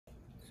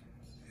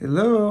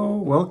Hello,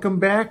 welcome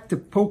back to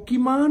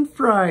Pokemon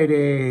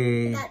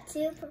Friday. We got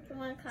 2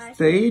 Pokemon cards.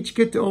 They each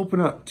get to open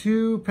up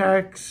 2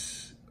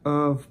 packs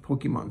of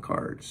Pokemon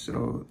cards.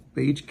 So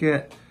they each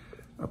get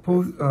a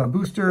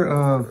booster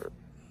of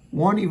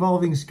 1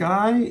 Evolving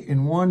Sky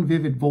and 1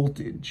 Vivid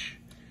Voltage.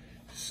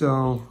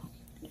 So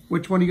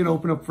which one are you going to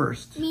open up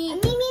first? Me.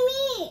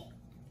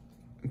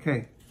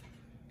 Okay.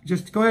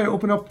 Just go ahead and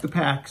open up the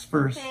packs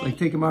first. Okay. Like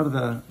take them out of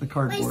the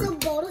cardboard. Wait, so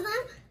both of them?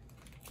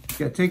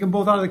 Yeah, take them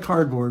both out of the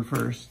cardboard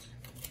first.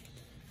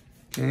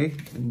 Okay,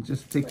 and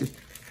just take the,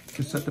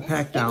 just set the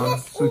pack down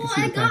so we can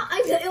see the pack.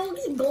 It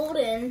looks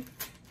golden.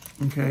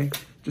 Okay,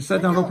 just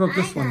set down, open up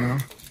this one now.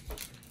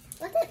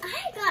 What did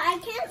I got? I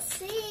can't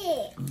see.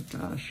 Oh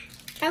gosh.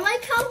 I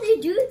like how they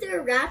do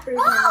their wrappers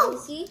now, you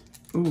see?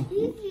 Ooh.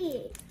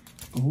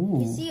 Ooh.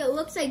 You see, it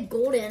looks like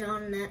golden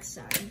on that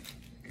side.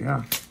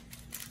 Yeah.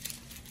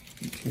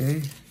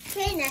 Okay.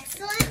 Okay, next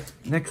one.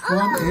 Next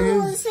one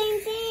is... same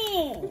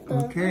thing.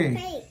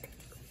 Okay.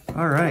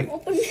 All right.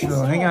 Open this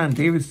So hang on,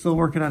 David's still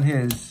working on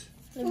his.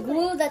 The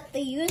glue that they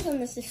use on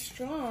this is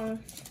strong.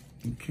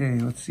 Okay,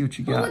 let's see what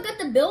you Oh, got. look at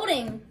the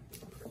building.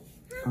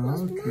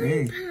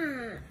 Okay.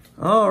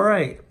 All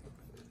right.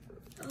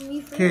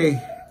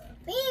 Okay.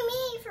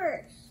 Me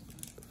first.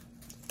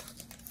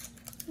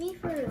 Me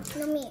first.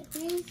 No, me.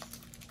 Please.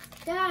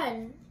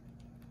 Dad.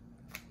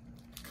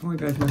 Come on,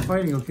 guys, no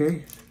fighting,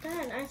 okay?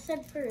 Dad, I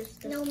said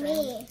first. No,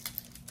 me.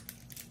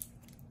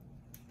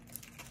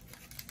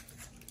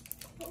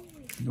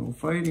 No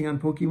fighting on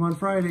Pokemon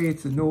Friday.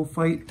 It's a no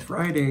fight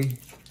Friday.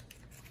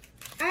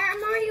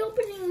 I'm already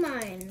opening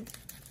mine.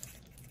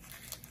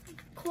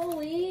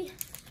 Chloe,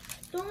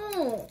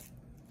 don't.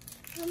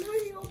 I'm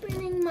already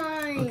opening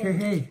mine.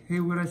 Okay, hey,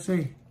 what'd I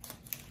say?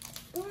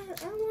 I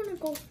want to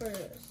go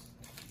first.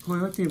 Chloe,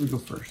 let David go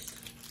first.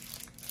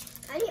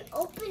 I didn't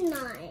open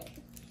mine.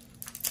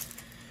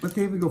 Let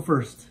David go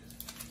first.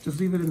 Just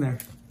leave it in there.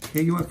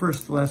 Okay, you went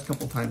first the last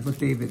couple times. Let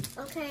David.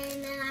 Okay,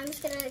 and then I'm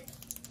just gonna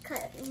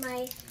cut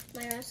my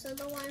rest of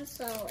the ones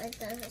so it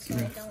doesn't, so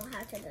I don't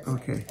have to just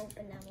Okay. like,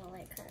 open them while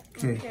I cut.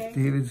 Okay,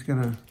 David's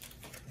gonna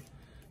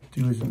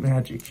do his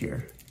magic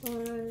here.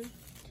 1,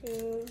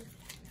 2,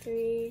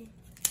 3,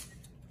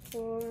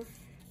 4.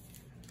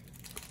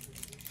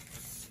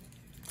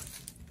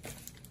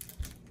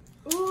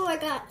 Ooh, I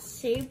got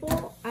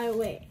Sable.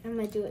 Wait, I'm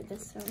gonna do it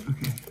this time.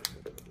 Okay.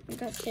 I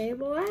got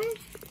Sableye.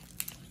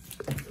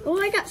 Oh,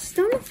 I got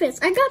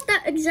Stunfisk. I got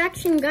that exact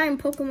same guy in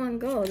Pokemon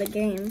Go, the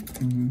game.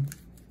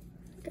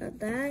 Got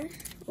that.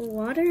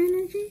 Water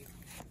energy.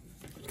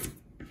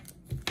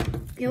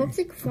 It looks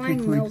like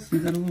flying Chloe, milk.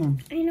 leave that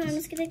alone. I know, I'm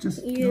just gonna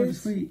just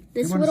use wait.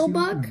 this I wanna little see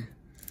bug. one.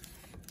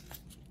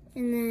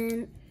 And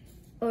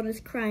then, this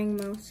crying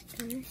mouse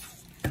guy.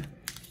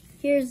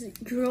 Here's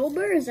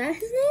Drober, is that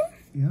his name?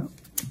 Yeah,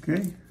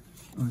 okay.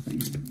 Oh, I thought you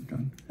were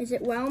done. Is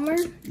it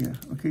Welmer? Yeah,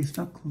 okay,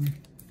 stop, Chloe.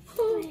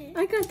 Oh,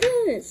 I got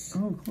this.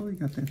 Oh, Chloe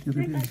got that the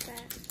other day.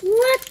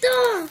 What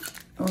the?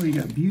 Oh, you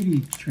got Beauty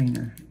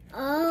Trainer.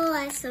 Oh,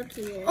 that's so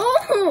cute.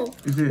 Oh,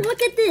 Is it?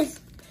 look at this.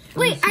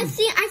 Wait, I've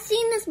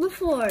seen this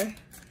before.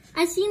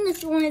 I've seen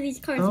this one of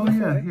these cards Oh,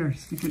 before. yeah, here,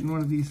 stick it in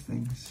one of these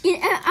things.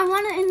 Yeah, I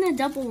want it in the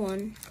double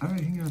one. All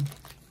right, hang on.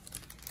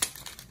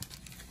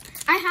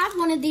 I have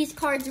one of these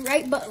cards,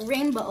 right, but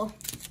rainbow.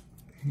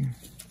 Here.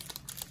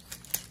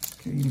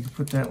 Okay, you need to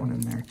put that one in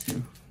there,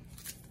 too.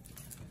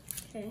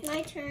 Okay.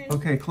 My turn.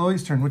 Okay,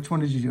 Chloe's turn. Which one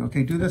did you do?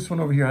 Okay, do this one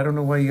over here. I don't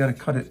know why you got to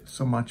cut it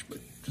so much, but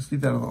just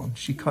leave that alone.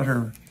 She cut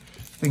her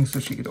thing so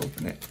she could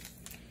open it.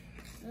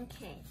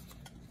 Okay.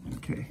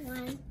 Okay.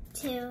 1,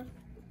 2.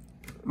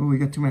 Oh, we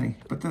got too many.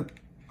 But that,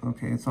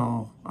 okay, it's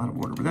all out of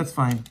order, but that's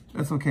fine.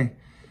 That's okay.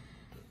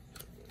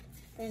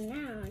 Then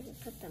now you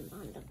put them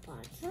on the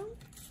bottom.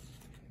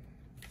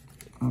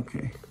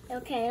 Okay.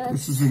 Okay,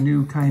 This is a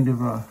new kind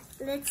of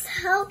let's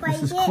hope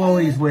this is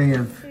Chloe's way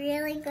of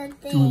really good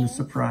thing. doing the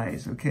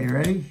surprise. Okay,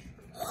 ready?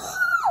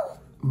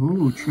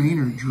 Ooh,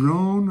 trainer,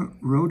 drone,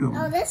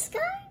 Rotom. Oh, this guy?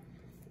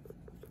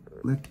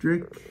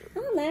 Electric.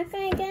 Oh, that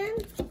guy again?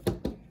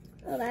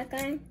 Oh, that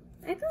guy.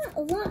 I got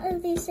a lot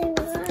of these same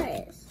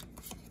guys.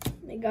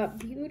 They got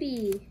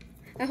Beauty.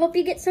 I hope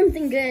you get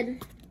something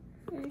good.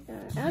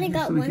 I only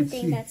got one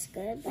thing that's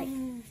good. Like,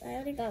 I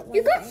only got one.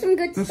 You got some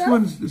good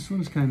stuff. This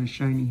one's kind of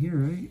shiny here,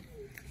 right?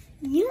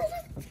 Yeah.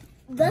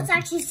 That's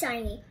actually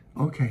shiny.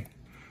 Okay.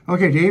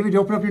 Okay, David,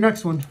 open up your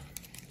next one.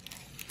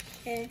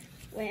 Okay.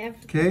 Wait, I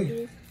have to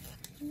Okay.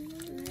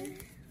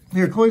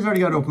 Here, Chloe's already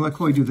got it open. Let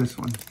Chloe do this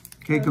one.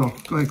 Okay, go.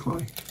 Go ahead,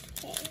 Chloe.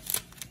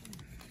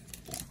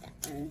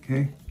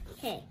 Okay.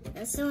 Okay,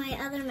 let's do my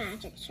other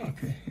magic trick.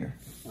 Okay, here.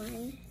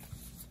 1,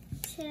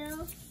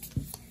 2.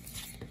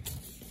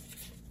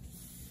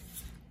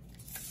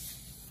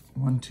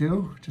 1,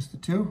 2. Just the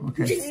 2?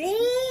 Okay. 3,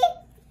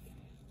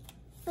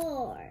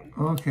 4.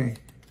 Okay.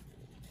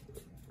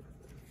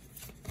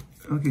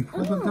 Okay,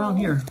 hold it down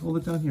here. Hold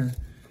it down here.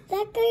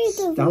 That guy is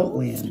a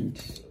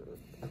Stoutland.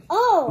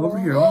 Oh. Over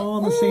here, all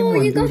on the same one.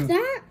 Oh, you got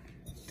that?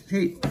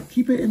 Hey,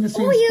 keep it in the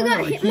same spot. Oh, you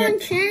spot. got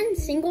Hitmonchan,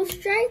 single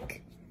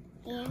strike?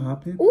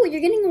 Pop it. Oh, you're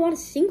getting a lot of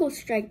single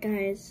strike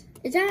guys.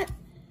 Is that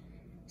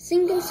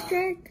Single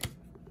strike.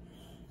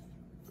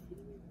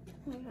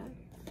 Oh my God.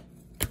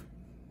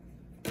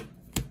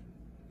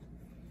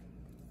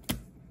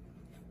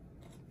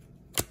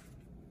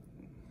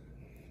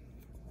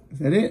 Is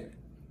that it?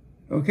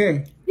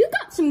 Okay. You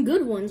got some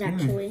good ones,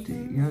 actually.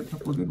 Yeah, a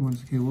couple of good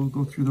ones. Okay, we'll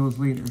go through those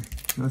later.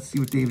 So let's see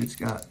what David's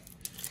got.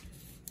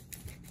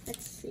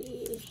 Let's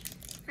see.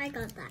 I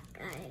got that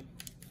guy.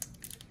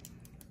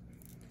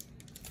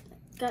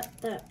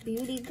 Got that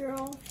beauty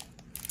girl.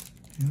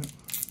 Yep.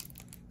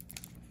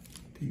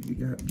 David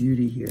got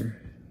Beauty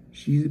here.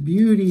 She's a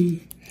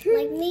beauty.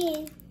 Like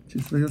me.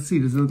 Just let's see.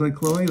 Does it look like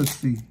Chloe? Let's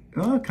see.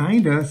 Oh,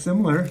 kinda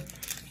similar.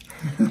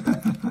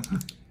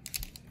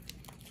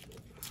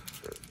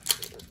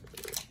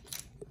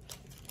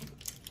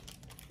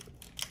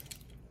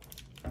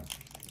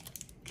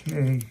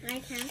 Okay. I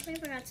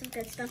forgot some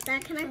good stuff.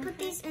 Dad, can I put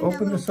these in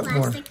Open the this little up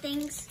more. plastic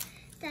things?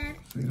 Dad,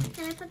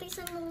 can I put these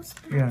in little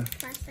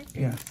plastic things?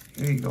 Yeah.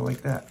 There you go,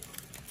 like that.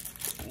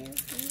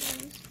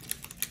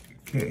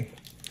 Okay.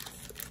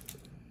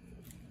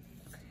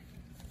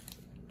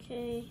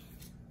 Okay.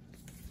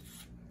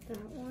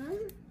 That one.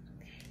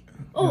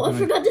 Oh, I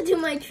forgot to do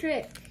my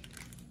trick.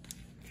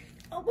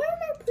 Oh, where am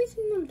I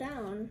placing them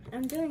down?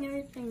 I'm doing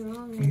everything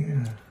wrong.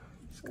 Yeah.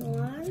 Let's go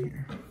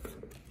 1,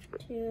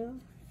 here. 2,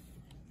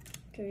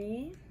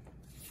 3,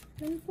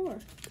 and 4.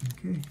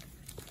 Okay.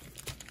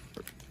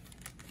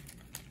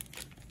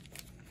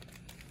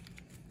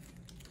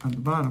 On the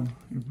bottom,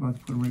 you're about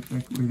to put them right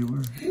back where they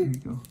were. There you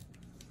go.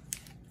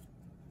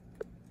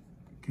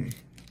 Okay.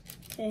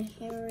 Okay,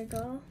 here we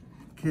go.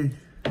 Okay.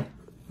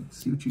 Let's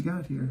see what you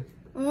got here.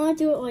 I want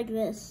to do it like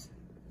this.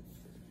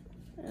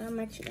 I'm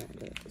actually going to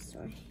do it this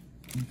way.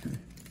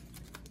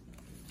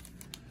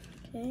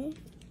 Okay.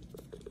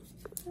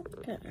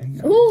 Okay.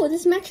 Oh,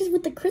 this matches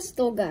with the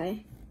crystal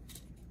guy.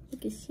 You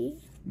can see.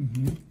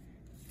 Mm-hmm.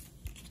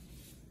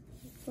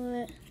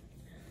 But,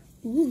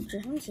 ooh,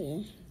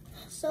 drowsy.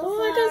 So Oh,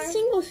 far, I got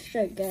single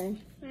strike guy.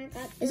 I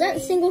got Is that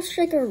three single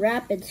strike or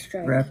rapid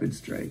strike? Rapid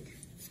strike.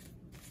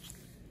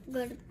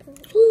 good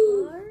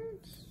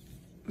cards.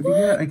 What do you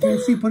got? I can't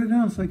see. Put it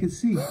down so I can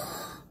see.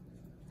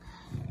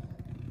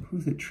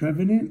 Who's it?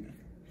 Trevenant?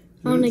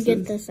 I want to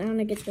get this. I want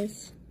to get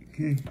this.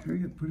 Okay,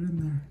 hurry up. Put it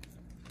in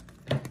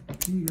there.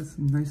 Okay, you got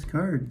some nice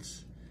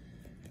cards.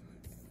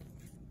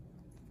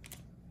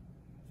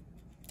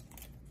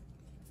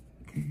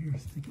 Okay, here,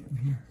 stick it in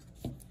here.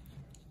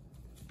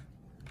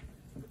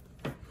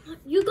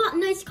 You got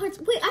nice cards.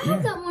 Wait, I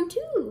have that one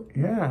too.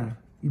 Yeah,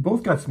 you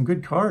both got some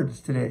good cards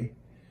today.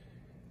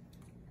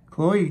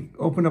 Chloe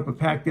opened up a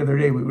pack the other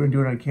day. We were going to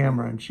do it on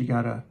camera, and she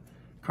got a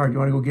card. You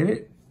want to go get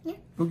it? Yeah.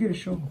 Go get it.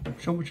 Show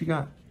them what you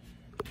got.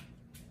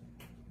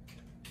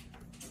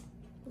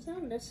 Is that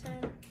on this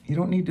side? You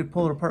don't need to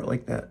pull it apart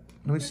like that.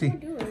 Let me see. How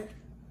do I do it?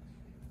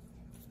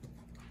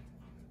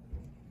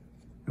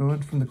 Go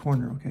in from the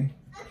corner, okay?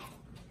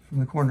 From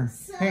the corner.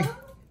 So, Hey,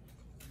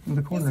 from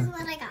the this is corner.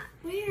 what I got.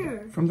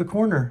 Where? From the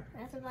corner.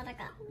 This is what I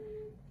got.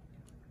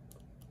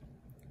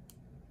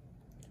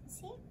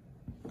 See?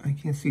 I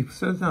can't see.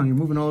 Set it down. You're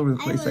moving all over the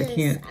place. I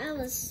can't. I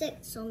was sick,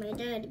 so my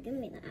dad gave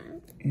me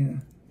that. Yeah.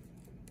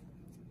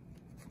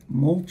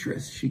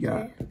 Moltres she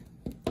got.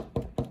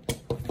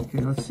 Okay,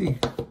 let's see.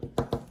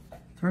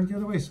 Turn it the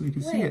other way so we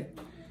can see it.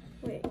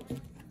 Wait.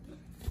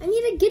 I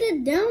need to get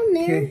it down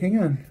there. Okay, hang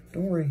on.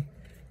 Don't worry.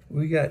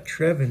 We got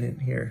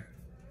Trevenant here.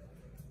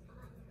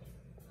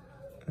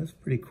 That's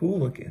pretty cool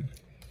looking.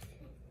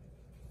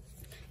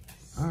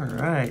 All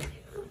right.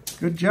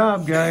 Good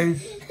job,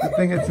 guys. Good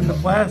thing it's in the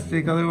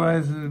plastic.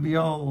 Otherwise, it would be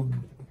all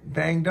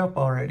banged up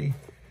already.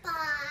 Bye.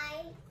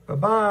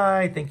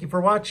 Bye-bye. Thank you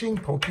for watching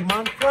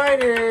Pokemon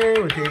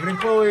Friday with David and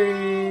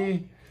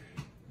Chloe.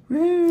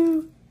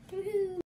 Woo!